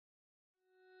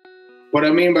What I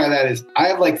mean by that is I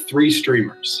have like 3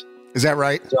 streamers. Is that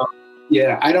right? So,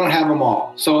 yeah, I don't have them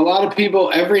all. So a lot of people,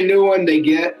 every new one they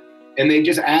get, and they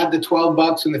just add the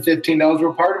 $12 and the $15.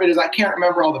 Well, part of it is I can't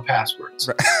remember all the passwords.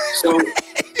 Right. So,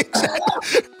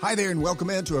 Hi there, and welcome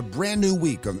into a brand new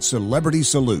week of Celebrity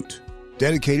Salute,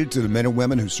 dedicated to the men and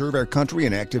women who serve our country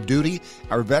in active duty,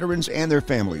 our veterans and their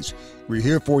families. We're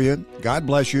here for you. God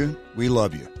bless you. We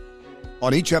love you.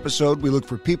 On each episode, we look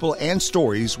for people and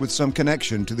stories with some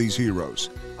connection to these heroes.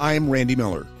 I'm Randy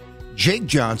Miller. Jake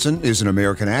Johnson is an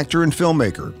American actor and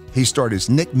filmmaker. He starred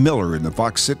as Nick Miller in the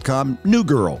Fox sitcom New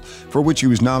Girl, for which he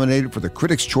was nominated for the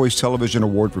Critics' Choice Television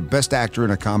Award for Best Actor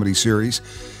in a Comedy Series.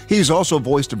 He has also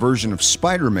voiced a version of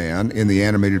Spider-Man in the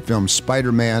animated film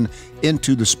Spider-Man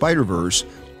Into the Spider-Verse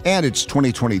and its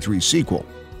 2023 sequel.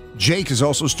 Jake has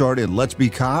also starred in Let's Be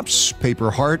Cops,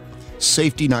 Paper Heart,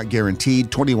 Safety Not Guaranteed,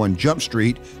 21 Jump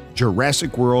Street,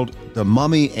 Jurassic World, The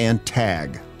Mummy, and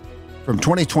Tag. From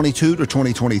 2022 to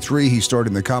 2023, he starred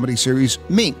in the comedy series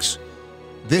Minx.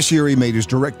 This year, he made his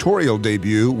directorial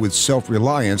debut with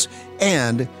Self-Reliance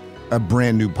and a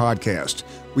brand new podcast.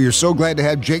 We are so glad to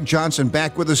have Jake Johnson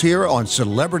back with us here on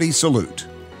Celebrity Salute.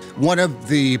 One of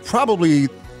the probably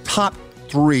top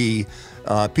 3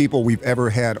 people we've ever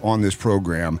had on this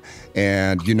program.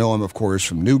 And you know him, of course,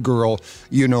 from New Girl.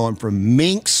 You know him from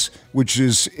Minx, which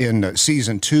is in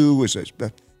season 2, is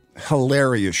a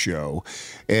hilarious show.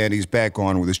 And he's back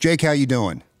on with us. Jake, how you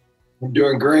doing? I'm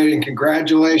doing great, and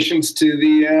congratulations to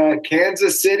the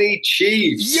Kansas City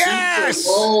Chiefs. Yes!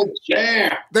 Super Bowl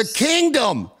champs. The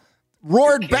kingdom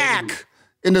roared back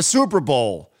in the Super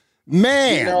Bowl.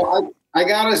 Man. You know, I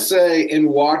got to say, in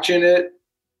watching it,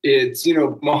 it's, you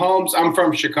know, Mahomes, I'm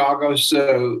from Chicago,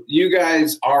 so you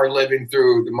guys are living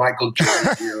through the Michael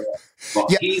Jordan era. Well,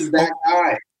 yeah. He's that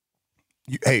guy.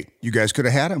 Hey, you guys could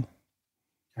have had him.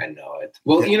 I know it.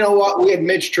 Well, you know what? We had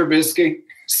Mitch Trubisky,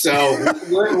 so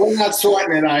we're not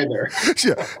sweating it either.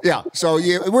 Yeah. So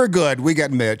we're good. We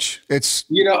got Mitch. It's,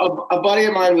 you know, a buddy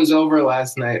of mine was over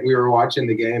last night. We were watching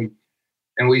the game,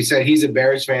 and we said he's a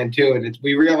Bears fan too. And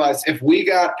we realized if we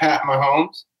got Pat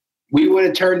Mahomes, we would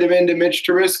have turned him into Mitch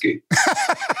Trubisky.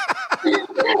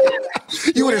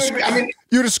 You would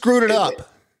have screwed it up.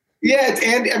 Yeah, it's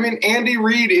Andy. I mean, Andy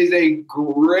Reid is a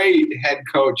great head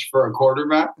coach for a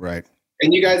quarterback. Right.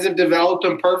 And you guys have developed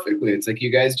them perfectly. It's like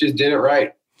you guys just did it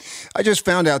right. I just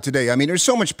found out today. I mean, there's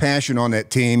so much passion on that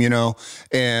team, you know,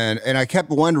 and I kept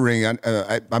wondering.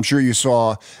 I'm sure you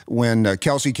saw when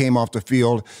Kelsey came off the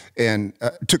field and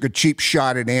took a cheap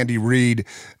shot at Andy Reid,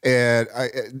 and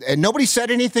nobody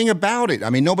said anything about it. I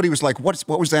mean, nobody was like, "What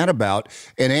was that about?"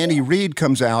 And Andy Reid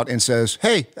comes out and says,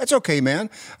 "Hey, that's okay, man."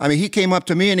 I mean, he came up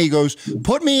to me and he goes,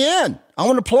 "Put me in. I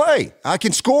want to play. I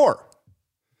can score."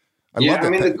 I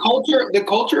mean, the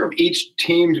culture of each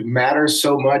team matters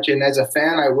so much. And as a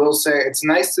fan, I will say it's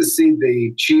nice to see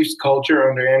the Chiefs culture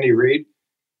under Andy Reid.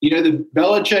 You know, the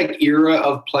Belichick era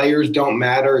of players don't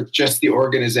matter. It's just the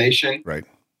organization. Right.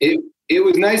 It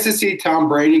was nice to see Tom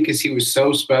Brady because he was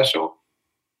so special.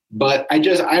 But I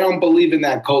don't believe in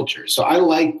that culture. So I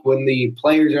like when the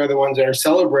players are the ones that are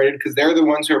celebrated because they're the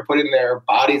ones who are putting their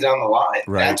bodies on the line.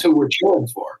 Right. That's who we're cheering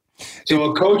for. So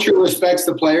a coach who respects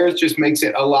the players just makes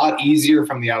it a lot easier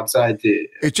from the outside to.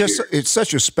 It's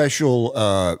such a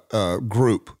special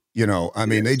group, you know. I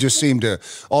mean, they just seem to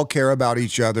all care about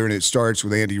each other, and it starts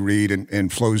with Andy Reid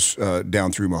and flows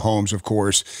down through Mahomes, of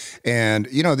course. And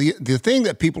you know, the thing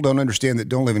that people don't understand that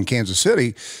don't live in Kansas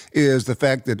City is the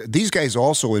fact that these guys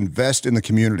also invest in the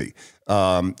community.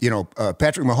 You know,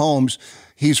 Patrick Mahomes.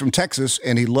 He's from Texas,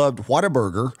 and he loved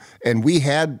Whataburger, and we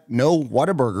had no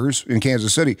Whataburgers in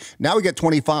Kansas City. Now we get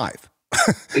 25.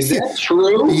 Is that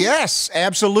true? Yes,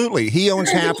 absolutely. He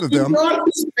owns half of them. Not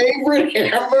his favorite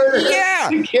hamburger. Yeah.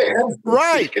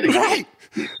 Right. You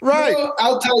know,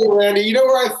 I'll tell you, Randy, you know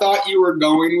where I thought you were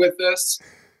going with this?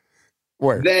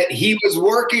 Where? That he was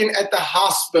working at the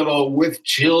hospital with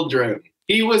children.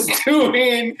 He was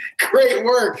doing great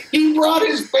work. He brought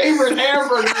his favorite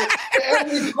hamburger to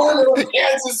every corner of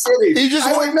Kansas City.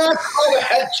 I would not call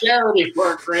that charity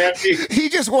work, Randy. He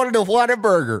just wanted a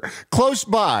Whataburger close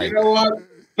by. You know what?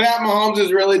 Pat Mahomes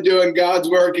is really doing God's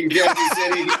work in Kansas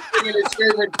City. He's bringing his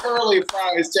favorite curly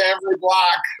fries to every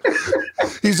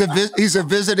block. He's a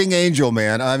visiting angel,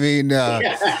 man. I mean,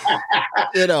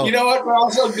 you know. You know what? We're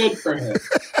also good for him.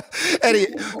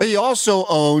 And he also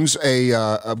owns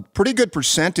a pretty good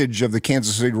percentage of the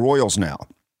Kansas City Royals now.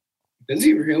 Does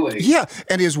he really? Yeah,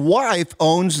 and his wife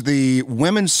owns the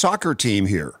women's soccer team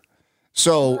here.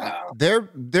 So they're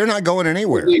not going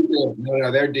anywhere.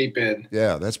 No, they're deep in.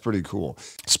 Yeah, that's pretty cool.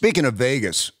 Speaking of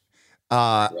Vegas,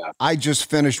 I just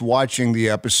finished watching the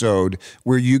episode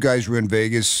where you guys were in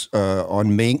Vegas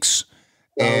on Minx.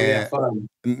 And fun.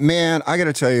 Man, I got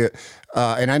to tell you,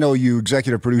 and I know you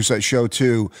executive produce that show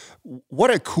too.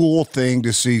 What a cool thing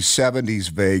to see 70s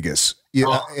Vegas.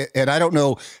 And I don't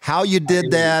know how you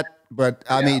did that, but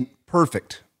I mean,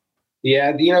 perfect.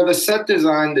 Yeah, the set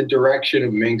design, the direction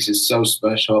of Minx is so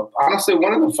special. Honestly,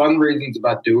 one of the fun reasons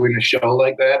about doing a show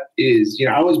like that is,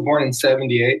 I was born in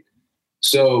 78.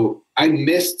 So I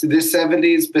missed the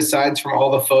 70s besides from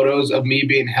all the photos of me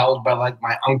being held by like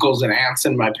my uncles and aunts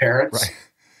and my parents. Right.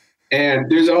 And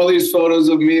there's all these photos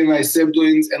of me and my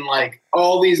siblings and like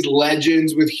all these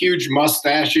legends with huge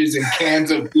mustaches and cans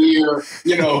of beer,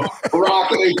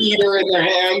 rocking a heater in their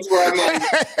hands where I'm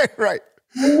like, right.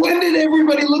 When did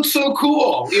everybody look so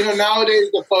cool? Nowadays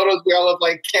the photos, we all have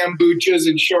like kombuchas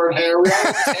and short hair.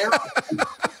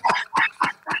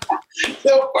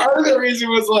 So part of the reason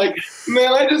was like,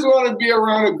 man, I just want to be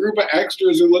around a group of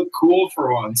extras who look cool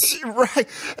for once. Right.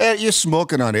 And you're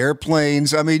smoking on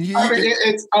airplanes. I mean,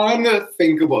 it's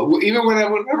unthinkable. Even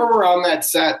whenever we're on that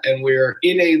set and we're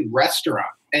in a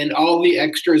restaurant and all the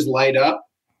extras light up,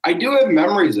 I do have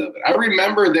memories of it. I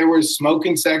remember there was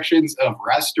smoking sections of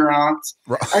restaurants.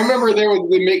 Right. I remember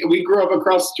we grew up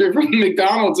across the street from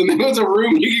McDonald's, and there was a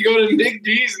room you could go to Nick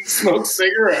D's and smoke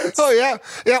cigarettes. Oh, yeah.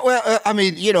 Yeah, well, I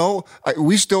mean,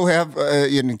 we still have,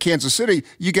 in Kansas City,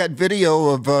 you got video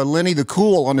of Lenny the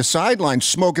Cool on the sidelines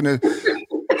smoking a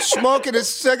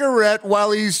cigarette while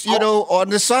he's, on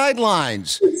the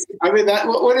sidelines. I mean,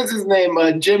 what is his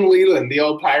name? Jim Leland, the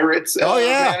old Pirates. Oh,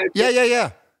 yeah. Manager.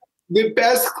 Yeah. The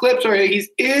best clips are he's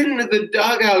in the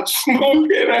dugout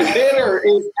smoking a hitter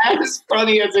is as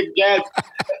funny as it gets.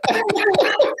 I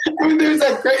mean, there's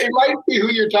it might be who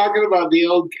you're talking about, the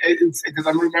old, because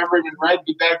I'm remembering it right,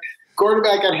 but that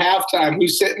quarterback at halftime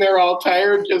who's sitting there all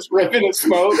tired, just ripping a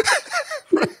smoke.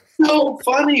 So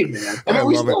funny, man. I mean,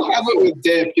 we still have it with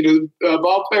dip.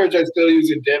 Ball players are still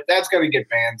using dip. That's going to get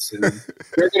banned soon.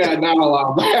 They're going to not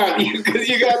allow that because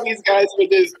you got these guys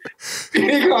with this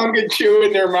big hunk of chew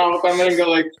in their mouth. I'm going to go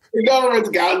like, the government's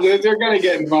got this. They're going to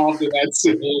get involved in that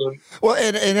soon. Well,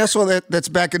 and that's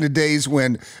back in the days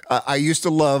when I used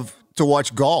to love to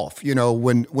watch golf,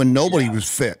 when nobody was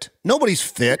fit. Nobody's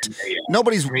fit. Yeah.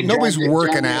 Nobody's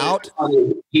working out.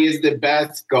 He is the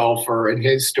best golfer in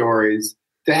his stories.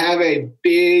 To have a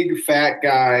big fat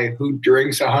guy who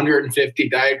drinks 150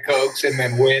 Diet Cokes and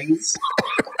then wins.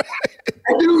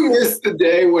 I do miss the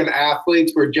day when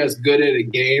athletes were just good at a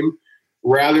game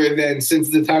rather than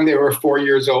since the time they were 4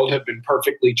 years old have been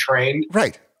perfectly trained.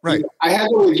 Right. I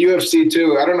had it with UFC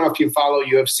too. I don't know if you follow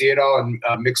UFC at all and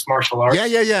mixed martial arts.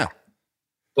 Yeah.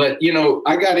 But,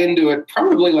 I got into it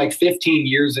probably like 16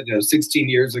 years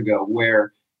ago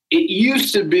where it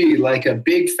used to be like a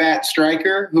big fat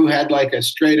striker who had like a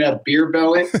straight up beer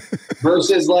belly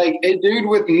versus like a dude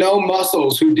with no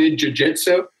muscles who did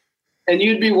jiu-jitsu. And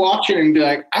you'd be watching and be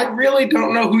like, I really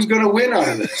don't know who's going to win out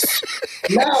of this.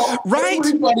 Now,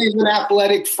 everybody's an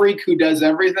athletic freak who does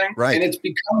everything. Right. And it's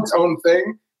become its own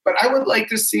thing. But I would like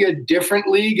to see a different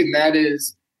league. And that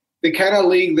is the kind of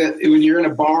league that when you're in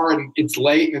a bar and it's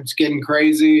late and it's getting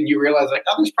crazy and you realize like,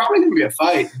 oh, there's probably going to be a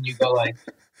fight. And you go like,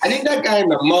 I think that guy in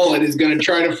the mullet is going to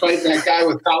try to fight that guy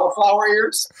with cauliflower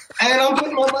ears. And I'm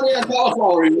putting my money on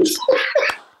cauliflower ears.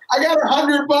 I got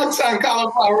 $100 on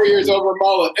cauliflower ears over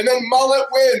mullet. And then mullet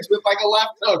wins with like a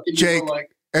left hook. And Jake,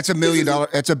 that's $1 million.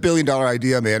 That's $1 billion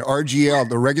idea, man. RGL,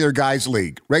 the regular guys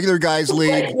league. Right?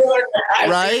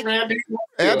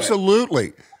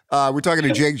 Absolutely. We're talking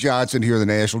to Jake Johnson here in the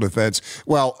National Defense.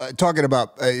 Well, talking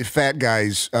about fat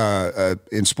guys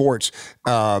in sports,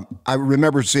 I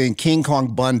remember seeing King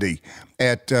Kong Bundy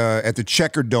at the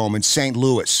Checker Dome in St.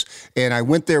 Louis, and I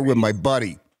went there with my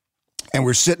buddy, and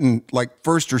we're sitting like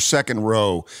first or second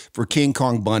row for King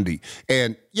Kong Bundy.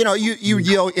 And, you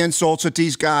yell insults at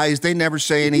these guys. They never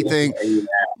say anything.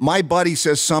 My buddy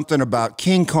says something about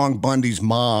King Kong Bundy's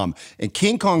mom, and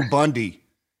King Kong Bundy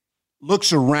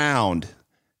looks around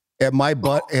at my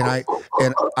butt, and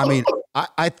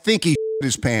I think he shit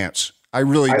his pants. I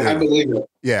really do. I believe it.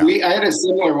 Yeah. I had a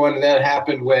similar one that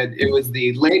happened when it was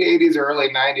the late 80s or early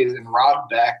 90s, and Rob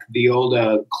Beck, the old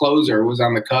closer, was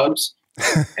on the Cubs.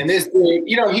 And this dude,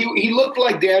 he looked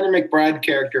like Danny McBride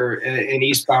character in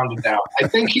Eastbound and Down. I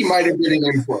think he might have been an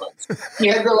influence. He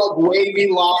had the like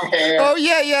wavy long hair. Oh,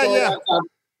 yeah.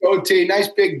 Goatee, nice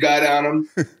big gut on him.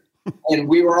 And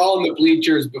we were all in the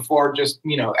bleachers before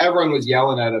everyone was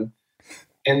yelling at him.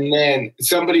 And then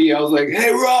somebody yells like,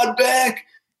 hey, Rod Beck,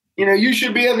 you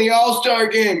should be in the All-Star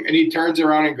game. And he turns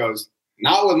around and goes,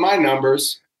 not with my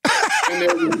numbers. And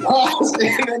there's a pause,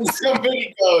 and then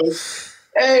somebody goes,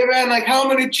 hey man, like how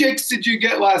many chicks did you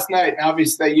get last night? And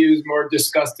obviously they use more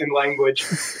disgusting language.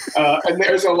 And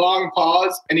there's a long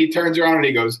pause and he turns around and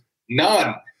he goes,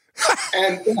 none.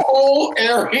 And the whole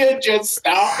area just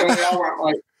stopped and we all went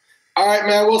like, all right,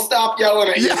 man, we'll stop yelling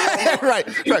at you. Yeah, right.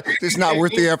 It's not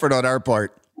worth the effort on our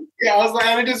part. Yeah,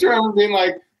 I just remember being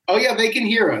like, oh yeah, they can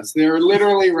hear us. They're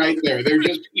literally right there. They're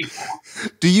just people.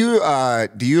 Do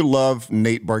you love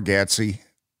Nate Bargatze?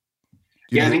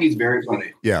 I think he's very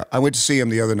funny. Yeah, I went to see him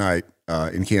the other night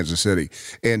in Kansas City,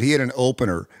 and he had an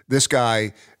opener. This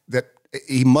guy that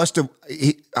he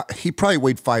probably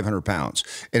weighed 500 pounds,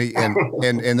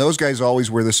 and those guys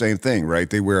always wear the same thing, right?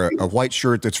 They wear a white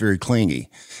shirt that's very clingy,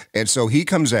 and so he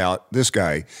comes out, this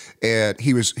guy, and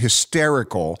he was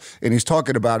hysterical, and he's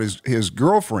talking about his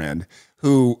girlfriend,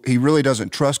 who he really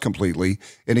doesn't trust completely.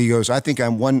 And he goes, I think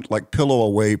I'm one like pillow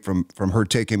away from her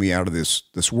taking me out of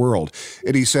this world.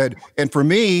 And he said, and for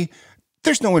me,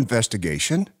 there's no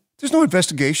investigation. There's no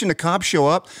investigation. The cops show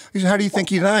up. He said, how do you think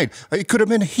he died? It could have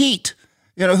been heat.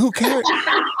 You know, who cares?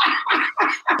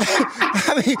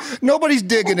 I mean, nobody's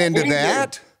digging into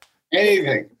that.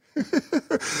 Anything.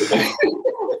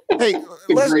 Hey,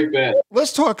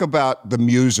 let's talk about the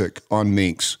music on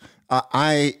Minx.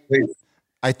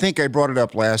 I think I brought it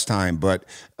up last time, but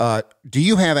do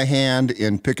you have a hand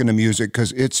in picking the music?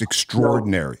 Because it's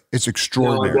extraordinary. No. It's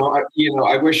extraordinary. No,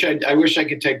 I wish I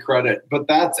could take credit, but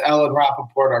that's Ellen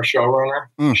Rappaport, our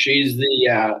showrunner. She's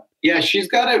she's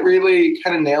got it really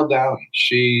kind of nailed down.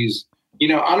 She's,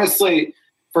 honestly,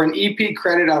 for an EP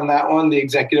credit on that one, the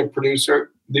executive producer,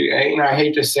 I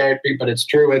hate to say it, but it's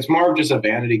true. It's more of just a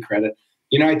vanity credit.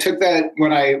 I took that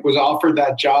when I was offered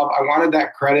that job. I wanted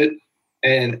that credit.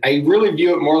 And I really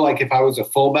view it more like if I was a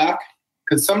fullback,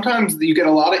 because sometimes you get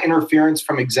a lot of interference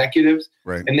from executives,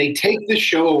 right, and they take the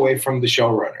show away from the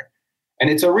showrunner.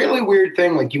 And it's a really weird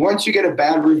thing. Like once you get a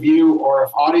bad review or if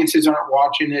audiences aren't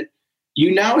watching it,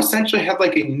 you now essentially have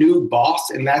like a new boss,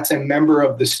 and that's a member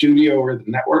of the studio or the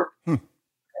network. And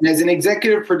as an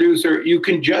executive producer, you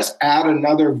can just add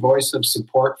another voice of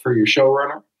support for your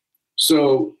showrunner.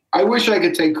 So I wish I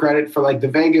could take credit for like the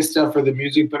Vegas stuff or the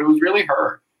music, but it was really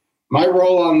her. My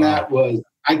role on that was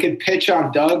I could pitch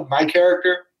on Doug, my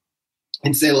character,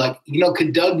 and say like,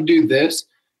 could Doug do this?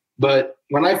 But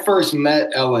when I first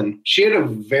met Ellen, she had a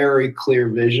very clear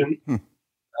vision.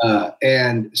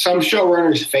 And some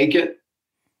showrunners fake it.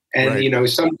 And, right,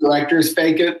 some directors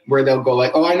fake it where they'll go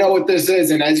like, oh, I know what this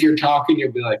is. And as you're talking,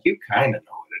 you'll be like, you kind of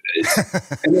know what it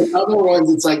is. And then other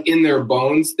ones, it's like in their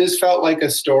bones. This felt like a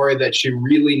story that she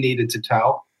really needed to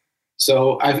tell.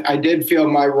 So I did feel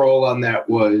my role on that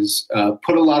was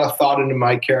put a lot of thought into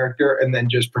my character and then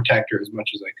just protect her as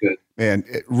much as I could. And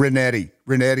Renetti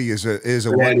is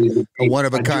a one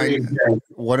of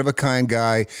a kind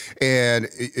guy. And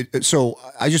so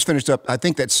I just finished up. I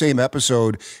think that same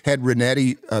episode had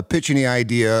Renetti pitching the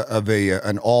idea of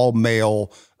an all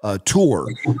male tour,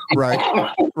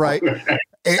 right? Right.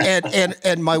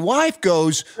 And my wife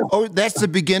goes, oh, that's the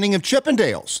beginning of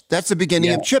Chippendales. That's the beginning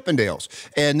of Chippendales.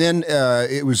 And then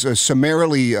it was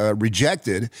summarily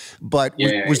rejected. But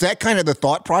was that kind of the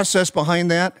thought process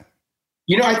behind that?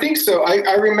 I think so.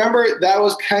 I remember that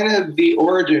was kind of the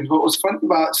origin. What was fun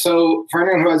about, so for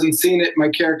anyone who hasn't seen it, my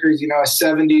character is, a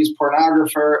 70s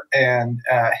pornographer, and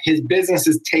his business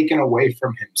is taken away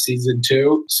from him season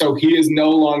 2. So he is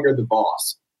no longer the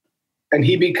boss. And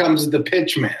he becomes the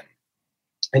pitch man.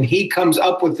 And he comes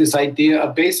up with this idea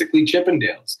of basically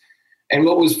Chippendales. And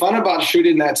what was fun about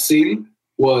shooting that scene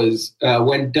was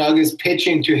when Doug is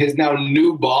pitching to his now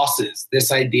new bosses this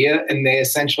idea, and they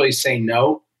essentially say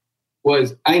no,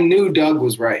 was I knew Doug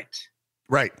was right.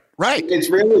 Right. It's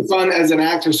really fun as an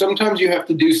actor. Sometimes you have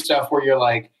to do stuff where you're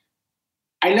like,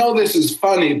 I know this is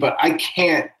funny, but I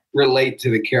can't relate to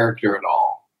the character at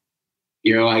all.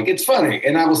 Like, it's funny.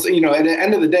 And I will say, at the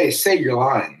end of the day, say your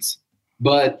lines.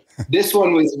 But this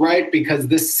one was right because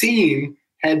the scene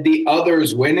had the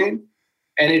others winning,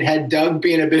 and it had Doug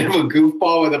being a bit of a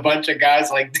goofball with a bunch of guys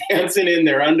like dancing in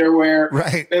their underwear.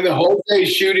 Right. And the whole day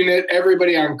shooting it,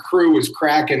 everybody on crew was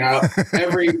cracking up.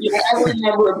 Every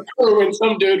member of crew, and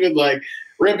some dude would like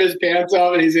rip his pants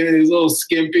off and he's in his little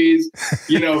skimpies,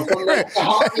 from like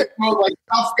the like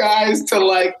tough guys to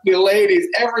like the ladies,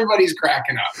 everybody's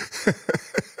cracking up.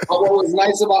 But what was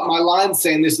nice about my line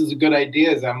saying this is a good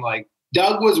idea is I'm like,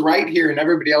 Doug was right here and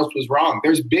everybody else was wrong.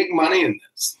 There's big money in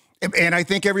this. And I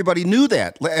think everybody knew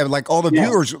that. Like all the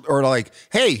viewers are like,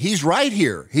 hey, he's right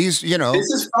here. He's,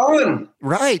 This is fun.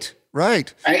 Right.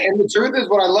 And the truth is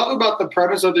what I love about the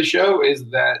premise of the show is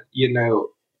that,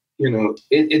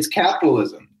 it's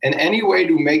capitalism. And any way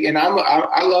to make, and I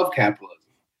love capitalism.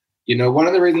 One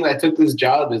of the reasons I took this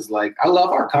job is like, I love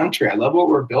our country. I love what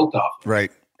we're built off of.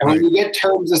 Right. And when you get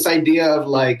terms, this idea of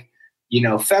like,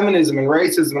 feminism and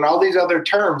racism and all these other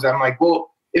terms, I'm like,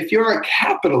 well, if you're a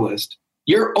capitalist,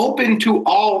 you're open to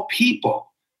all people.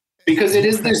 Because it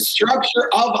is the structure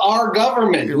of our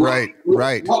government. Right.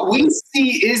 What we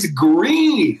see is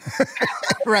green.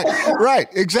 Right.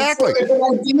 Exactly. So if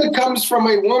an idea comes from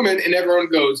a woman and everyone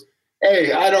goes,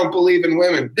 hey, I don't believe in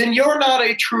women, then you're not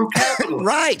a true capitalist.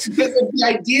 Right. Because if the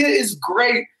idea is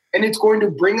great and it's going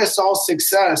to bring us all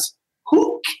success,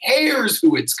 who cares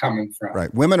who it's coming from?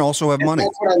 Right. Women also have money.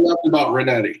 That's what I loved about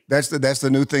Renetti. That's the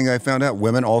new thing I found out.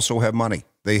 Women also have money.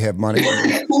 They have money.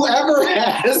 Whoever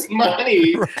has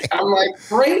money, right. I'm like,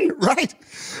 great. Right.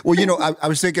 Well, I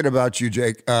was thinking about you,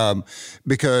 Jake,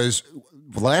 because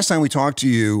the last time we talked to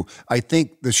you, I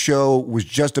think the show was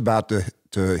just about to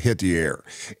hit the air.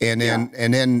 And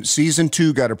then season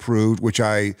 2 got approved, which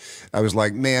I was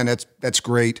like, man, that's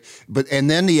great. And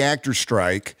then the actor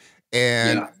strike.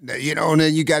 And, and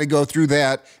then you got to go through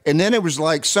that. And then it was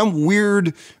like some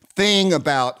weird thing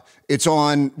about it's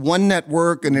on one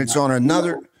network and it's on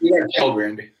another. You got killed,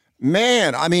 Randy.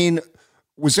 Man, I mean,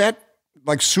 was that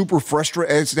like super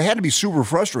frustrating? It had to be super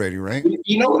frustrating, right?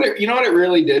 You know what it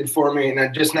really did for me, and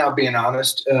I'm just now being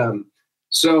honest.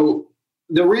 So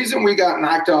the reason we got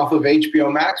knocked off of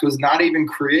HBO Max was not even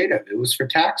creative. It was for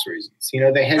tax reasons.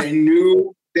 They had a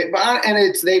new,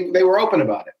 they were open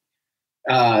about it.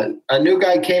 A new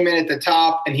guy came in at the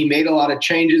top and he made a lot of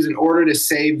changes in order to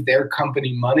save their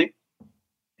company money.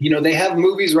 They have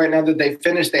movies right now that they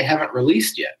finished, they haven't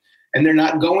released yet. And they're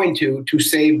not going to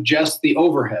save just the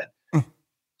overhead. So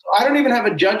I don't even have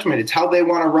a judgment. It's how they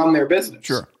want to run their business.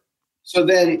 Sure. So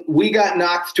then we got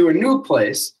knocked to a new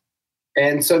place.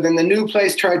 And so then the new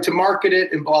place tried to market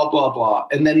it and blah, blah, blah.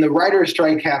 And then the writer's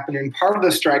strike happened. And part of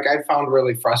the strike I found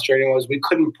really frustrating was we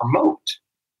couldn't promote.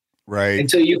 Right.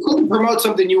 And so you couldn't promote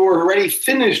something you were already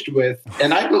finished with.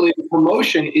 And I believe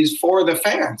promotion is for the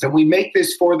fans. And we make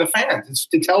this for the fans. It's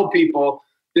to tell people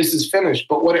this is finished.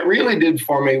 But what it really did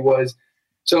for me was,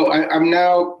 so I'm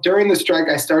now, during the strike,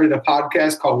 I started a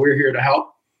podcast called We're Here to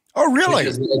Help. Oh, really?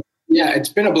 It's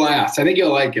been a blast. I think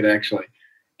you'll like it, actually.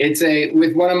 It's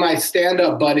with one of my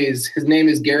stand-up buddies. His name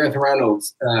is Gareth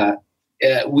Reynolds.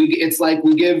 It's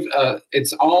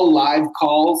all live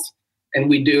calls.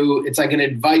 And it's like an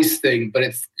advice thing, but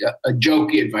it's a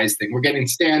jokey advice thing. We're getting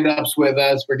stand-ups with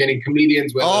us. We're getting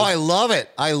comedians with us. Oh, I love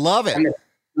it. And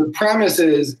the premise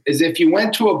is if you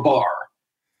went to a bar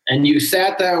and you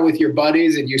sat down with your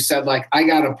buddies and you said, like, I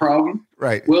got a problem.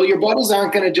 Right. Well, your buddies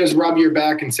aren't going to just rub your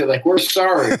back and say, like, we're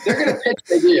sorry. They're going to pitch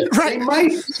ideas. Right. They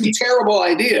might be terrible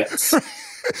ideas.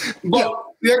 But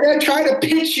they're going to try to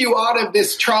pitch you out of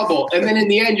this trouble. And then in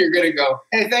the end, you're going to go,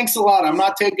 hey, thanks a lot. I'm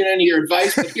not taking any of your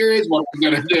advice, but here is what I'm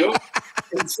going to do.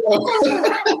 And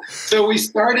so we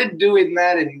started doing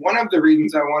that. And one of the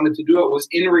reasons I wanted to do it was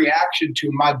in reaction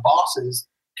to my bosses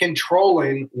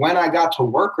controlling when I got to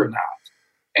work or not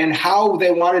and how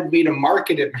they wanted me to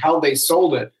market it and how they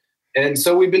sold it. And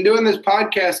so we've been doing this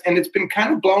podcast and it's been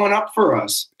kind of blowing up for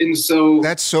us. And so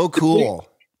that's so cool.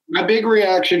 My big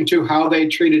reaction to how they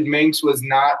treated Minx was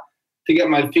not to get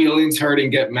my feelings hurt and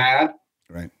get mad,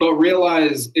 right? But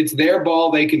realize it's their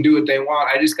ball. They can do what they want.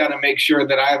 I just got to make sure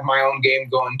that I have my own game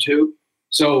going too.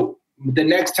 So the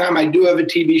next time I do have a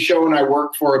TV show and I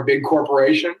work for a big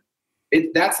corporation,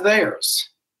 that's theirs.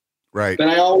 Right. But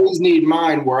I always need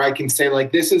mine where I can say,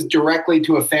 like, this is directly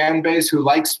to a fan base who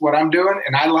likes what I'm doing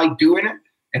and I like doing it.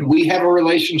 And we have a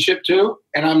relationship too.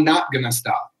 And I'm not going to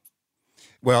stop.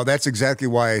 Well, that's exactly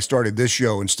why I started this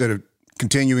show instead of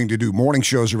continuing to do morning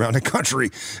shows around the country,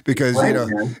 because, right,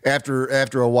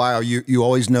 after a while, you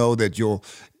always know that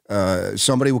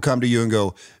somebody will come to you and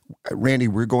go, Randy,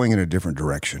 we're going in a different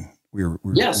direction.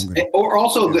 Yes. Or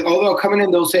also, they'll come in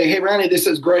and they'll say, hey, Randy, this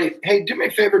is great. Hey, do me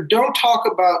a favor. Don't talk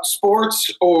about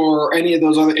sports or any of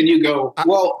those other. And you go,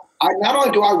 well, not only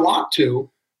do I want to,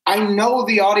 I know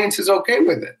the audience is okay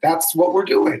with it. That's what we're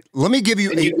doing. Let me give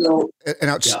you an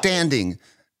outstanding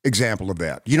example of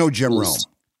that. You know Jim Rome?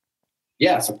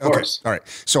 Yes, of course. All right.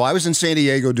 So I was in San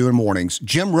Diego doing mornings.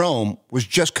 Jim Rome was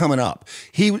just coming up.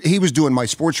 He was doing my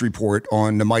sports report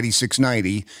on the Mighty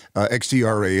 690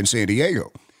 XTRA in San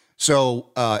Diego. So,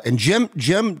 and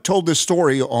Jim told this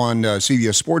story on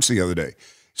CBS Sports the other day.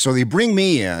 So they bring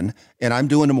me in, and I'm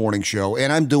doing the morning show,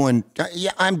 and I'm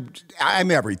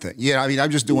everything. Yeah, I mean, I'm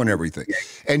just doing everything.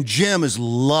 And Jim is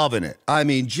loving it. I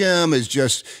mean, Jim is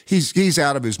just, he's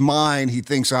out of his mind. He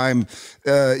thinks I'm,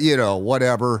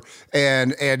 whatever.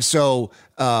 And so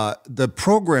the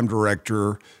program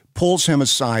director pulls him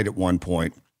aside at one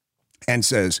point and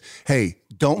says, hey,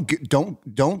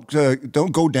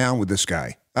 don't go down with this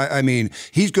guy. I mean,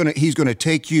 he's gonna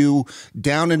take you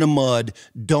down in the mud.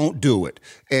 Don't do it.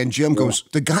 And Jim goes,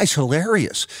 the guy's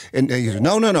hilarious. And he goes,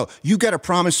 no. You got a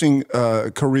promising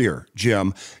career,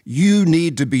 Jim. You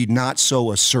need to be not so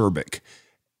acerbic.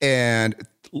 And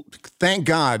thank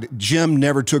God Jim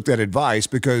never took that advice,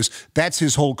 because that's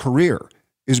his whole career,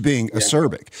 is being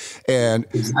acerbic. And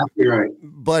exactly right.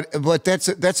 But that's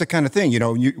the kind of thing,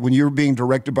 when you're being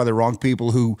directed by the wrong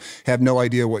people who have no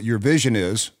idea what your vision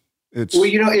is. Well,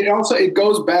 it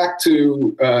goes back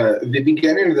to the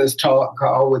beginning of this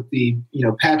call with the,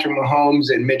 Patrick Mahomes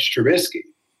and Mitch Trubisky.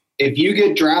 If you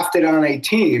get drafted on a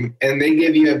team and they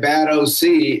give you a bad OC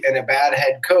and a bad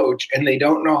head coach and they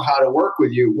don't know how to work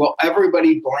with you, well,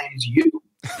 everybody blames you.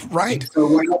 Right.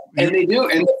 And they do.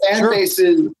 And the fan base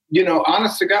is,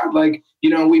 honest to God,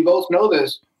 we both know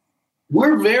this.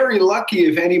 We're very lucky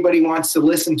if anybody wants to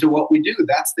listen to what we do.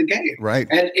 That's the game. Right.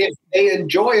 And if they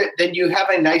enjoy it, then you have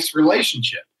a nice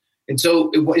relationship. And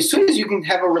so as soon as you can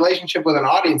have a relationship with an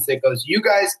audience that goes,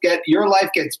 your life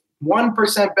gets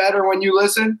 1% better when you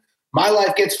listen. My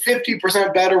life gets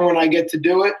 50% better when I get to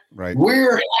do it. Right.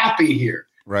 We're happy here.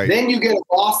 Right. Then you get a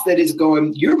boss that is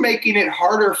going, you're making it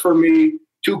harder for me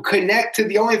to connect to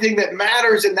the only thing that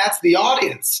matters, and that's the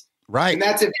audience. Right. And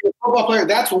that's, if you're a football player,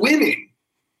 that's winning.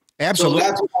 Absolutely. So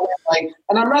that's what I like.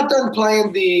 And I'm not done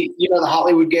playing the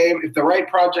Hollywood game if the right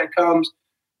project comes.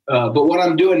 But what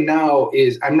I'm doing now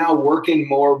is I'm now working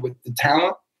more with the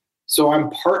talent. So I'm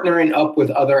partnering up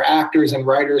with other actors and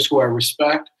writers who I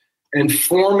respect and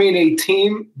forming a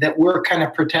team that we're kind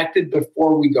of protected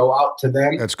before we go out to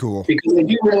them. That's cool. Because if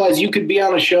you realize you could be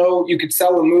on a show, you could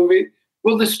sell a movie,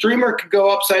 well, the streamer could go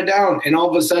upside down, and all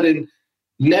of a sudden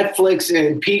Netflix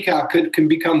and Peacock can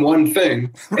become one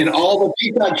thing, and all the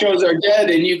Peacock shows are dead,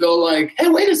 and you go like, hey,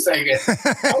 wait a second.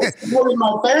 I was supporting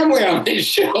my family on this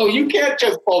show. You can't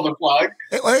just pull the plug.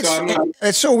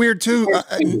 It's so weird, too.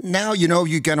 Now,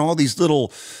 you get all these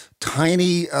little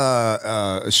tiny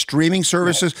streaming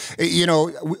services.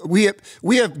 We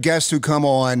have guests who come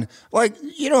on,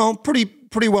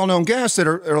 pretty well-known guests that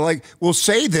are like, we'll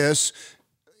say this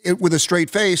with a straight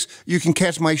face. You can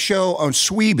catch my show on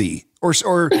Sweeby or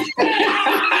and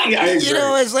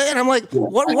I'm like,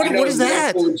 what is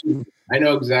that? I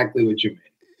know exactly what you mean.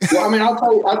 Well, I mean,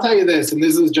 I'll tell you this, and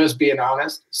this is just being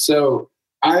honest. So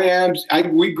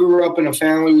we grew up in a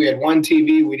family. We had one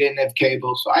TV. We didn't have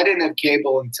cable. So I didn't have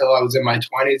cable until I was in my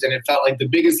 20s. And it felt like the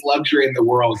biggest luxury in the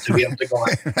world to be able to go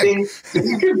like, ding,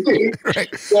 ding, ding.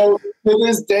 Right. So to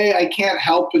this day, I can't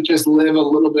help but just live a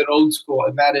little bit old school.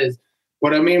 And that is,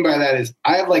 what I mean by that is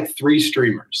I have like 3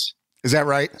 streamers. Is that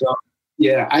right? So,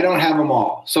 yeah, I don't have them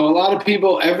all. So a lot of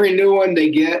people, every new one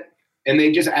they get, and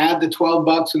they just add the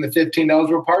 $12 and the $15.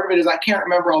 Well, part of it is I can't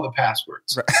remember all the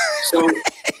passwords. Right. So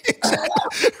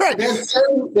right.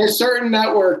 There's certain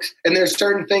networks and there's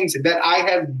certain things that I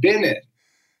have been in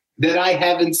that I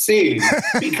haven't seen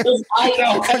because I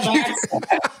don't have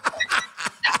access.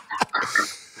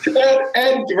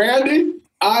 and Randy,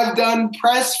 I've done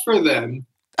press for them.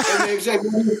 And they've said,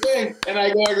 what do you think? And I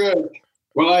go,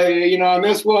 well, on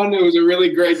this one, it was a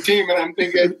really great team. And I'm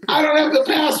thinking, I don't have the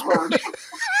password.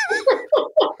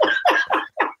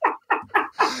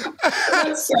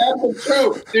 That's sad but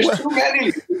true. There's too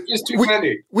many. There's just too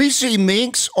many. We see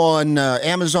Minx on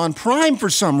Amazon Prime for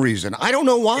some reason. I don't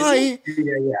know why.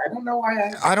 Yeah. I don't know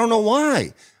why. I don't know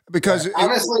why. Because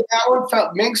honestly, that one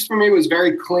felt Minx for me was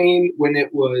very clean when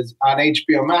it was on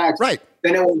HBO Max. Right.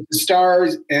 Then it went to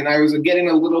Stars, and I was getting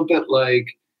a little bit like,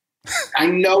 I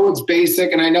know it's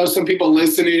basic, and I know some people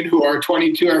listening who are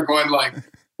 22 are going like,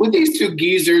 would these 2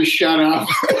 geezers shut up?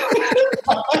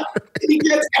 It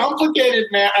gets complicated,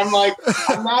 man. I'm like,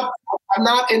 I'm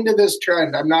not into this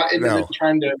trend. I'm not into the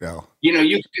trend of,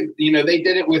 they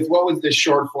did it with, what was the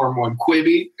short form one?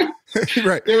 Quibi.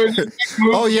 Right.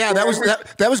 Oh yeah,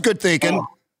 that was good thinking.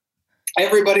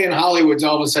 Everybody in Hollywood's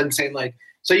all of a sudden saying like,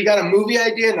 so you got a movie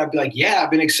idea? And I'd be like, yeah,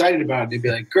 I've been excited about it. They'd be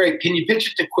like, great. Can you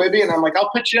pitch it to Quibi? And I'm like, I'll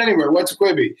pitch it anywhere. What's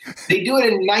Quibi? They do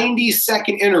it in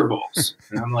 90-second intervals.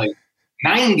 And I'm like,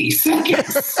 90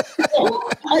 seconds?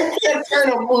 I can't turn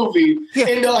a movie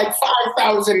into like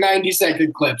 5,000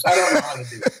 90-second clips. I don't know how to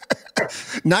do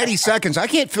it. 90 seconds? I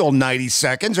can't fill 90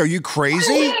 seconds. Are you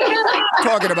crazy?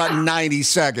 Talking about 90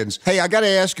 seconds. Hey, I got to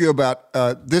ask you about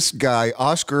this guy,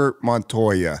 Oscar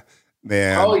Montoya.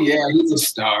 Man. Oh, yeah, he's a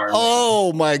star.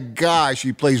 Oh, my gosh.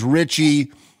 He plays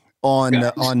Richie on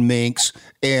Minx.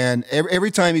 And every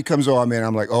time he comes on, man,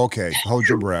 I'm like, okay, hold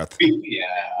your breath.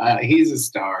 Yeah, he's a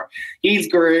star. He's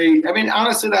great. I mean,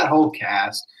 honestly, that whole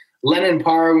cast. Lennon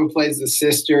Parham, who plays the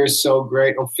sister, is so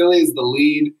great. Ophelia's the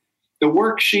lead. the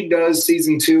work she does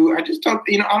season 2, I just don't,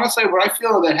 honestly, what I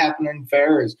feel that happened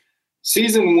unfair is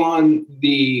season 1,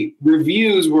 the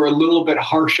reviews were a little bit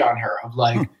harsh on her of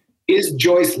like, is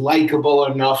Joyce likable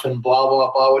enough and blah,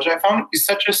 blah, blah, which I found to be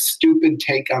such a stupid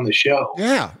take on the show.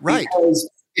 Yeah, right. Because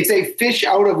it's a fish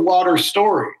out of water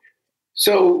story.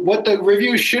 So what the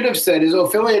review should have said is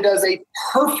Ophelia does a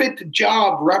perfect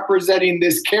job representing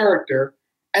this character.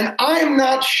 And I'm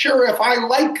not sure if I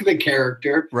like the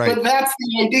character, but that's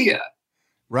the idea.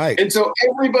 Right. And so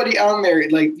everybody on there,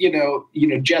 like,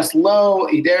 Jess Lowe,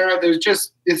 Idara, it's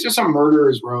just a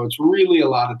murderer's row. It's really a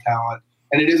lot of talent.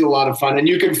 And it is a lot of fun. And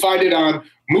you can find it on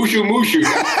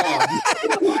mushumushu.com.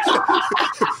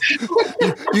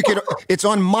 It's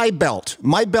on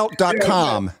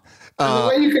mybelt.com. The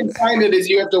way you can find it is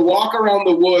you have to walk around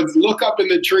the woods, look up in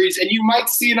the trees, and you might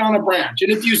see it on a branch.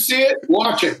 And if you see it,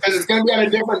 watch it, because it's going to be on a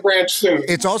different branch soon.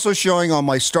 It's also showing on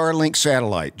my Starlink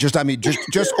satellite. Just on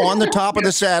the top of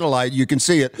the satellite, you can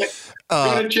see it.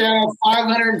 Go to channel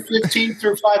 515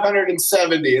 through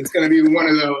 570. It's going to be one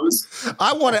of those.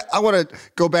 I want to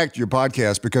go back to your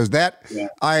podcast because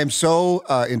I am so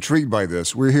intrigued by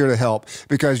this. We're here to help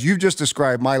because you've just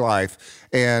described my life.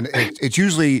 And it's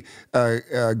usually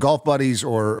golf buddies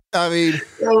so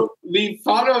the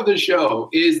fun of the show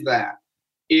is that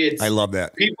I love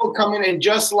that. People come in and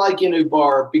just like in a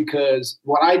bar, because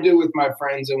what I do with my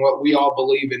friends and what we all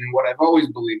believe in and what I've always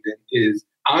believed in is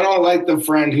I don't like the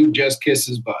friend who just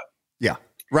kisses butt. Yeah.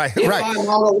 Right. If right. I'm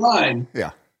on the line,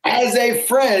 as a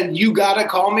friend, you got to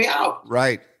call me out.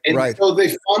 Right. And right. so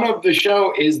the fun of the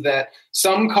show is that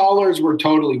some callers were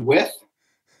totally with.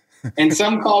 And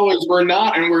some callers were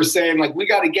not, and we're saying, like, we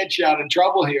got to get you out of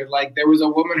trouble here. Like, there was a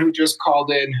woman who just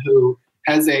called in who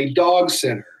has a dog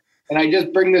sitter. And I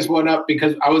just bring this one up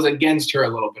because I was against her a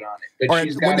little bit on it. All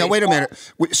right, now, wait a minute.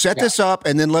 Set this up,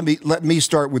 and then let me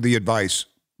start with the advice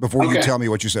before you tell me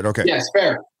what you said. Okay. Yes,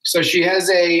 fair. So she has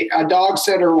a dog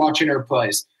sitter watching her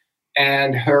place,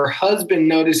 and her husband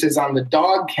notices on the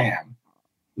dog cam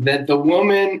that the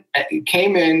woman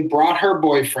came in, brought her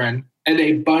boyfriend, and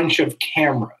a bunch of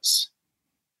cameras.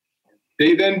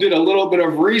 They then did a little bit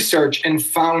of research and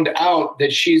found out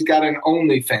that she's got an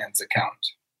OnlyFans account.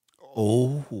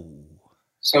 Oh.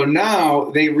 So now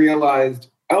they realized,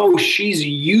 she's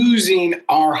using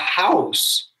our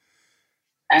house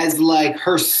as like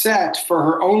her set for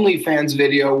her OnlyFans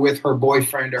video with her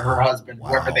boyfriend or her husband,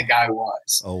 whoever the guy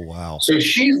was. Oh, wow. So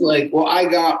she's like, well, I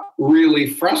got really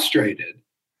frustrated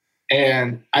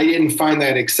and I didn't find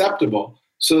that acceptable.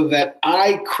 So that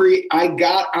I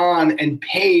got on and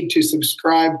paid to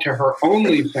subscribe to her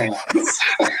OnlyFans.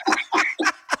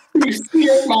 You see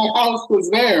if my house was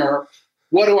there,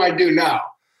 what do I do now?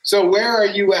 So where are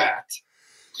you at?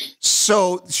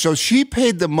 So she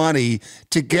paid the money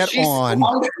to get on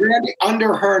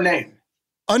under her name.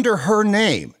 Under her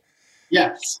name.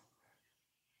 Yes.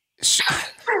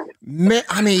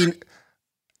 I mean,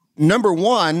 number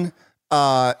one,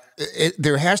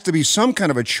 there has to be some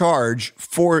kind of a charge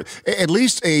for at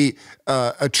least a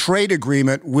trade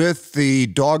agreement with the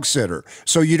dog sitter.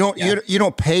 So you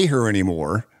don't pay her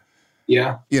anymore.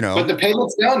 Yeah. But the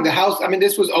payment's done. The house,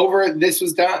 this was over. This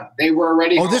was done. They were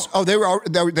already home. They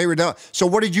were done. So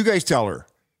what did you guys tell her?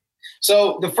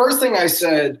 So the first thing I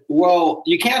said, well,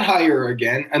 you can't hire her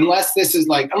again unless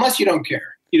you don't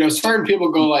care. Certain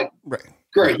people go like,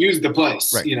 great, use the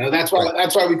place. Right. That's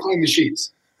why we clean the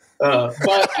sheets.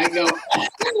 But I go,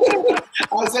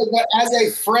 I said, but as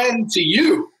a friend to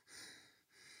you,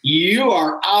 you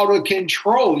are out of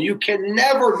control. You can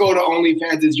never go to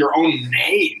OnlyFans as your own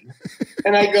name.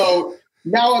 And I go,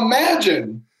 now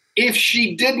imagine if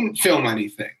she didn't film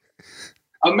anything.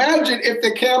 Imagine if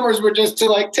the cameras were just to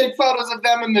like take photos of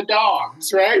them and the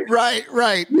dogs, right?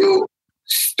 Right. You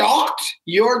stalked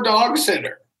your dog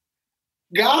sitter.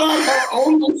 Got on her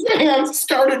OnlyFans,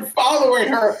 started following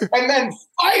her, and then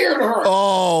fired her.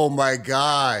 Oh, my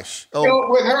gosh.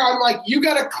 With her, I'm like, you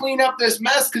got to clean up this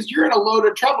mess because you're in a load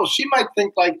of trouble. She might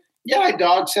think like, yeah, I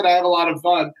dog sit, I have a lot of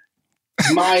fun.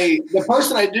 The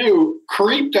person I do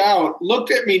creeped out, looked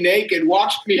at me naked,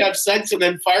 watched me have sex, and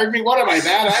then fired me. What am I,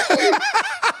 that actually?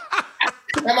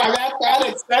 Am I that bad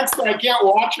at sex that I can't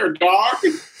watch her dog?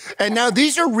 And now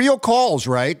these are real calls,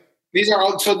 right? These are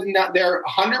all, so they're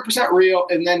 100% real.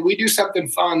 And then we do something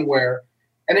fun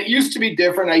and it used to be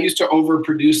different. I used to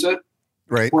overproduce it.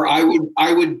 Right. Where I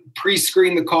would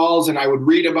pre-screen the calls and I would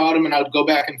read about them and I would go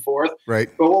back and forth. Right.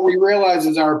 But what we realized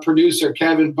is our producer,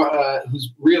 Kevin, who's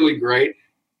really great,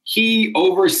 he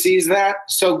oversees that.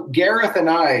 So Gareth and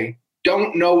I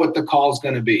don't know what the call's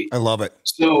going to be. I love it.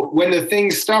 So when the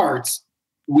thing starts,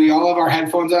 We all have our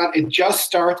headphones on. It just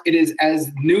starts. It is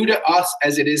as new to us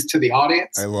as it is to the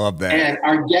audience. I love that. And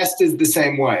our guest is the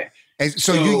same way. And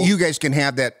so you guys can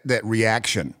have that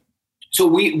reaction. So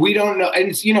we don't know.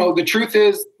 And the truth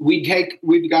is we've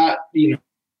got,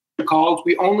 calls.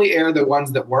 We only air the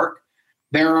ones that work.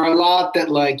 There are a lot that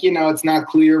it's not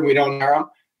clear. We don't air them.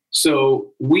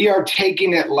 So we are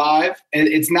taking it live, and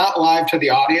it's not live to the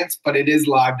audience, but it is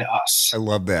live to us. I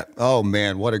love that. Oh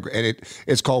man, what a great! And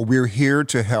it's called "We're Here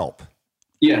to Help."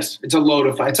 Yes, it's a load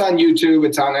of fun. It's on YouTube.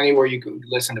 It's on anywhere you can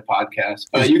listen to podcasts.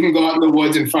 You can go out in the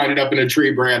woods and find it up in a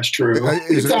tree branch. True.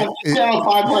 It's on channel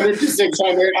 500 to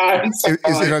 600. Is it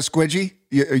on Squidgy?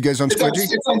 Are you guys on Squidgy?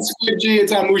 It's on Squidgy.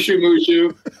 It's on Mushu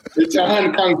Mushu. It's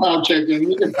on Kung Pao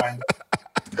Chicken. You can find it.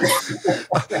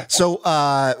 So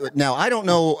now I don't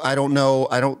know.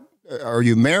 Are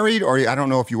you married? Or I don't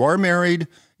know if you are married.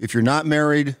 If you're not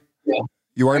married, yeah.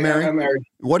 You are married. I'm married.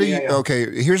 What are you? Yeah.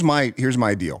 Okay, here's my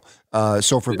deal.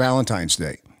 So for Valentine's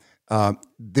Day,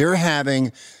 they're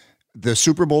having the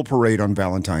Super Bowl parade on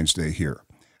Valentine's Day here.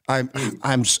 Are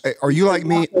you like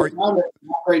me?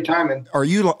 Great timing. Are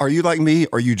you like me?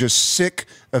 Are you just sick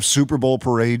of Super Bowl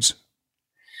parades?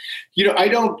 I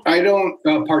don't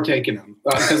partake in them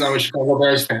because I'm a Chicago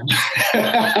Bears fan.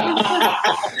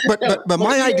 but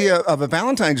my idea of a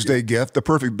Valentine's Day gift, the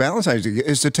perfect Valentine's Day gift,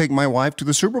 is to take my wife to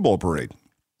the Super Bowl parade.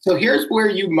 So here's where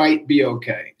you might be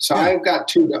okay. So yeah. I've got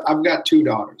two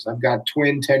daughters. I've got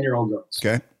twin 10-year-old girls.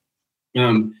 Okay.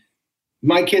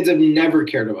 My kids have never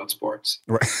cared about sports.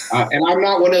 Right. And I'm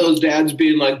not one of those dads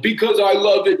being like, because I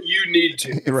love it, you need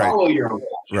to. Right. Follow your own.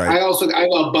 Right. I have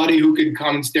a buddy who can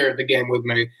come and stare at the game with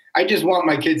me. I just want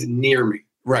my kids near me.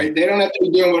 Right. They don't have to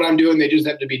be doing what I'm doing. They just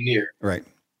have to be near. Right.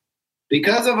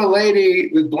 Because of a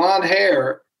lady with blonde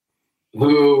hair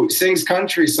who sings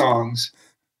country songs,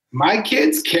 my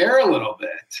kids care a little bit.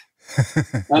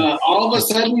 All of a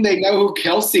sudden, they know who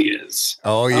Kelsey is.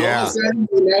 Oh, yeah. All of a sudden,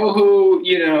 they know who,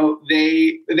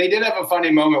 they did have a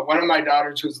funny moment. One of my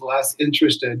daughters was less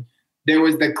interested. There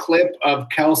was the clip of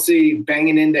Kelsey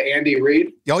banging into Andy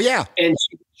Reid. Oh, yeah. And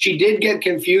she did get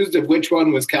confused of which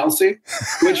one was Kelsey,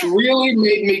 which really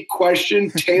made me question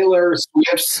Taylor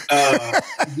Swift's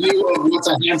view of what's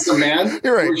a handsome man.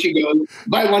 You're right. Where she goes,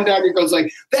 my one daughter goes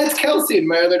like, that's Kelsey. And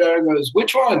my other daughter goes,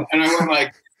 which one? And I went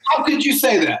like, how could you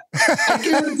say that? I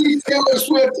guarantee Taylor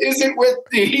Swift isn't with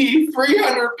the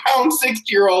 300-pound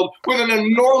 60-year-old with an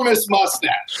enormous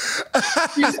mustache.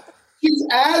 She's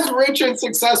as rich and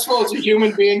successful as a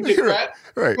human being can get.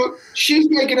 Right. But she's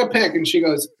making a pick, and she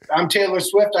goes, I'm Taylor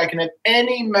Swift. I can have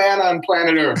any man on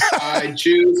planet Earth. I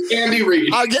choose Andy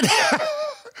Reid.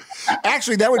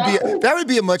 Actually, that would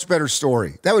be a much better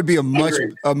story. That would be a much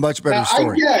better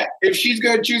story. I get if she's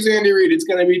going to choose Andy Reid, it's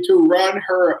going to be to run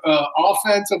her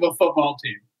offense of a football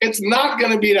team. It's not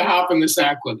going to be to hop in the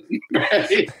sack with him.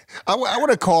 Right? I want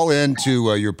to call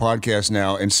into your podcast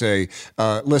now and say,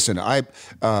 listen,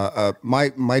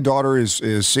 my daughter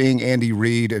is seeing Andy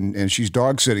Reid and she's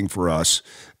dog sitting for us,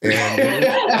 and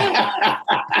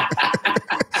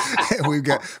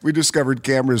we discovered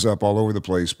cameras up all over the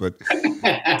place, but.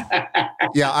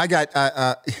 Yeah, I got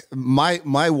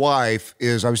my wife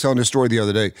is. I was telling this story the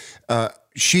other day.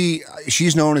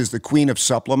 She's known as the queen of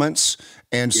supplements,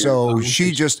 and so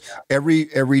she just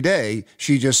every day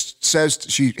she just says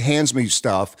she hands me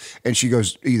stuff, and she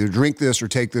goes either drink this or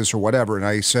take this or whatever, and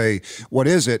I say what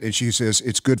is it, and she says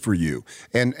it's good for you,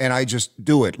 and I just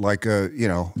do it like a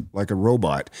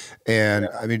robot, and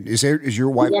I mean is your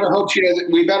wife? We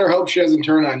better hope she doesn't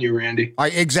turn on you, Randy.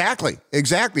 Exactly.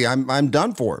 I'm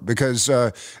done for because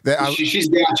she's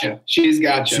got you. She's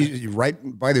got you. She's right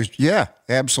by this. Yeah,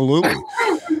 absolutely.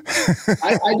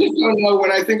 I just don't know.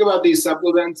 When I think about these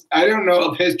supplements, I don't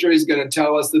know if history is going to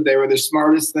tell us that they were the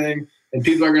smartest thing and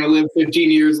people are going to live 15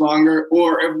 years longer,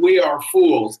 or if we are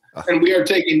fools and we are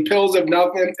taking pills of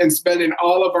nothing and spending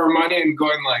all of our money and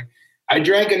going like, I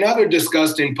drank another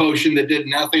disgusting potion that did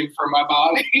nothing for my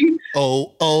body.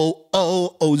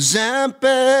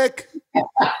 Ozempic.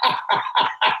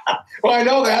 Well, I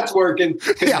know that's working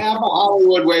because half of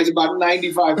Hollywood weighs about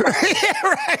 95 pounds.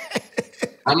 Right.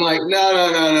 I'm like,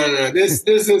 no. This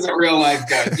isn't real life,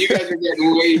 guys. You guys are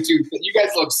getting way too fit. You guys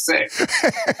look sick.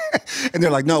 And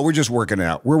they're like, no, we're just working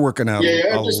out. We're working out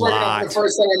a just lot. Working out for the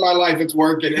first time in my life, it's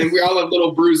working. And we all have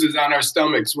little bruises on our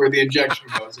stomachs where the injection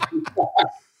goes.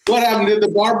 What happened? Did the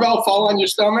barbell fall on your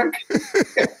stomach?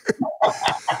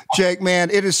 Jake,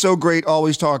 man, it is so great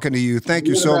always talking to you. Thank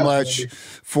you so much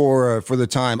for the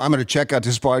time. I'm going to check out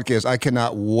this podcast. I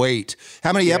cannot wait.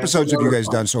 How many episodes have you guys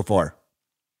done so far?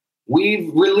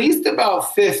 We've released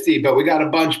about 50, but we got a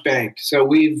bunch banked. So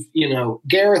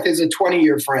Gareth is a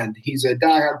 20-year friend. He's a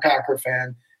diehard Packer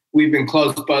fan. We've been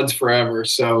close buds forever.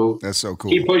 So that's so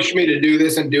cool. He pushed me to do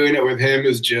this, and doing it with him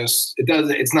is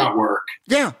it's not work.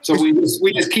 Yeah. So we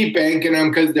just keep banking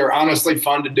them because they're honestly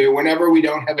fun to do. Whenever we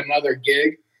don't have another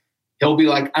gig, he'll be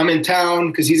like, I'm in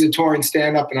town, because he's a touring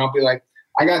stand-up, and I'll be like,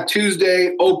 I got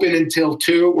Tuesday open until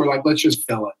 2. We're like, let's just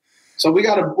fill it. So we've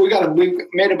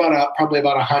made probably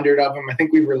about 100 of them. I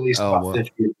think we've released about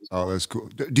 50. Oh, that's cool.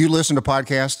 Do you listen to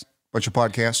podcasts? Bunch of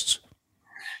podcasts?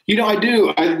 I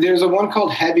do. There's a one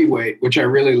called Heavyweight, which I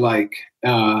really like.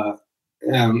 But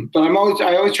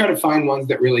I always try to find ones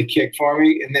that really kick for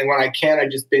me. And then when I can, I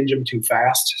just binge them too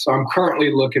fast. So I'm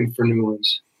currently looking for new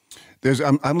ones.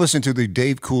 I'm listening to the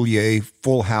Dave Coulier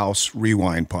Full House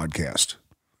Rewind podcast.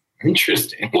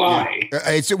 Interesting. Why?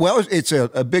 It's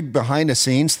a big behind the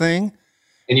scenes thing.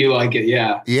 And you like it,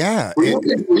 yeah. Yeah. Were you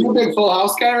a big Full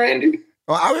House guy, Randy?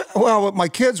 Well, my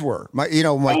kids were. So you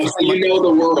know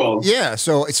the world. Yeah.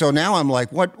 So now I'm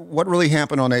like, what really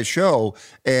happened on that show?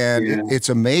 And it's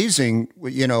amazing,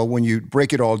 when you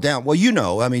break it all down. Well,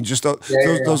 I mean, just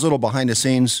those little behind the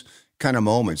scenes kind of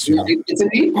moments. It's a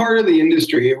neat part of the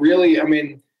industry. It really, I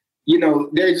mean,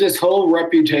 there's this whole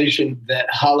reputation that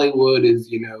Hollywood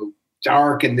is,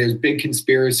 dark and there's big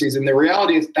conspiracies. And the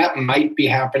reality is that might be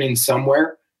happening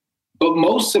somewhere. But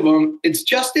most of them, it's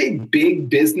just a big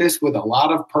business with a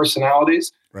lot of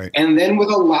personalities, right? And then with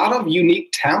a lot of unique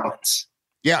talents.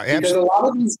 Yeah, absolutely.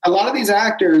 Because a lot of these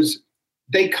actors,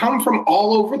 they come from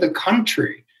all over the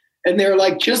country, and they're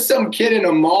like just some kid in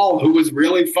a mall who was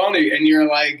really funny, and you're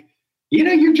like,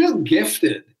 you're just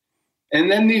gifted. And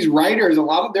then these writers,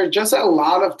 there's just a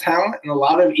lot of talent and a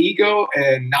lot of ego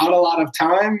and not a lot of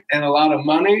time and a lot of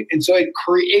money, and so it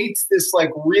creates this like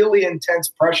really intense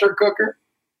pressure cooker.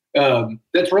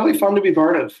 That's really fun to be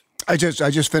part of. I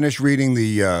just finished reading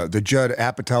the Judd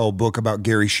Apatow book about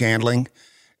Gary Shandling.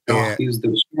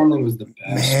 Shandling was the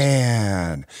best.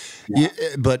 Man. Yeah.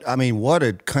 But I mean, what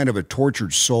a kind of a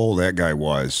tortured soul that guy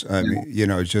was. I mean,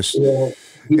 just. Yeah.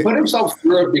 He put himself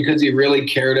through it because he really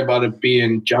cared about it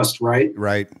being just right.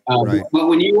 Right. Right. But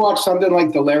when you watch something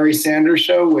like the Larry Sanders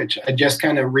Show, which I just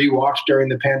kind of rewatched during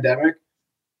the pandemic,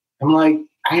 I'm like,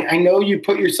 I know you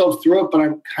put yourself through it, but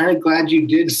I'm kind of glad you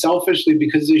did selfishly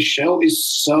because this show is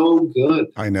so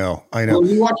good. I know. When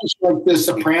you watch a show like The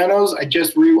Sopranos,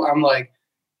 I'm like,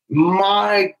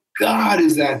 my God,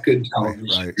 is that good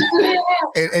television?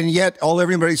 Right. and yet all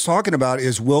everybody's talking about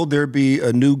is, will there be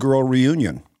a New Girl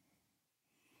reunion?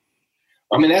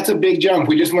 I mean, that's a big jump.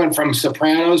 We just went from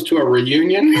Sopranos to a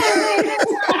reunion.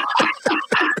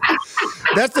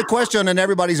 That's the question on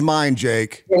everybody's mind,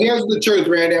 Jake. Well, here's the truth,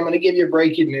 Randy. I'm going to give you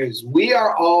breaking news. We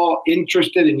are all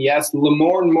interested in,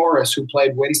 Lamorne Morris, who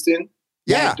played Winston,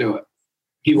 won't do it.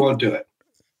 He won't do it.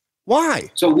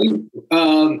 Why? So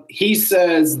he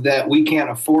says that we can't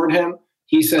afford him.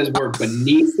 He says we're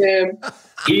beneath him.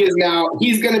 He's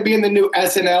going to be in the new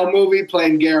SNL movie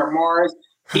playing Garrett Morris.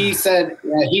 He said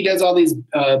he does all these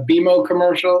BMO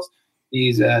commercials.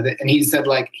 He said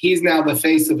like he's now the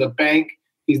face of a bank.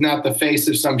 He's not the face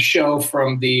of some show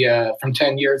from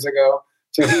 10 years ago.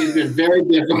 So he's been very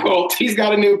difficult. He's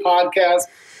got a new podcast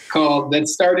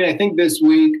that's starting, I think, this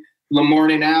week, The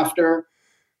Morning After.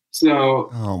 So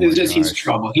he's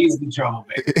trouble. He's the trouble,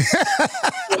 baby.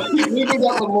 If we can get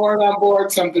Lamorne on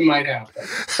board, something might happen.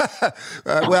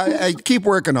 I keep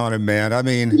working on him, man. I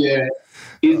mean,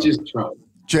 he's just trouble.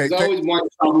 Jake, there's always one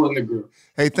trouble in the group.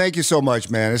 Hey, thank you so much,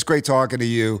 man. It's great talking to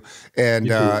you.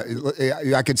 And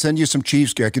I can send you some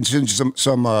Chiefs gear. I can send you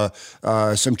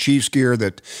some Chiefs gear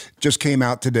that just came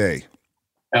out today.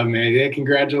 Oh, man. Yeah,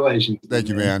 congratulations. Thank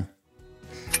you, man.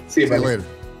 See you later.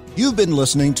 You've been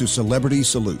listening to Celebrity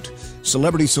Salute.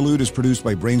 Celebrity Salute is produced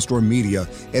by Brainstorm Media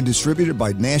and distributed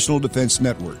by National Defense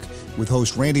Network, with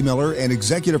host Randy Miller and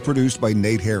executive produced by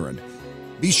Nate Herron.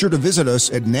 Be sure to visit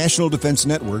us at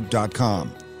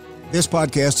nationaldefensenetwork.com. This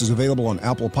podcast is available on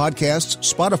Apple Podcasts,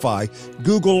 Spotify,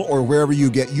 Google, or wherever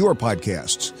you get your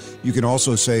podcasts. You can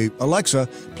also say, Alexa,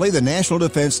 play the National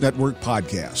Defense Network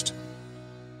podcast.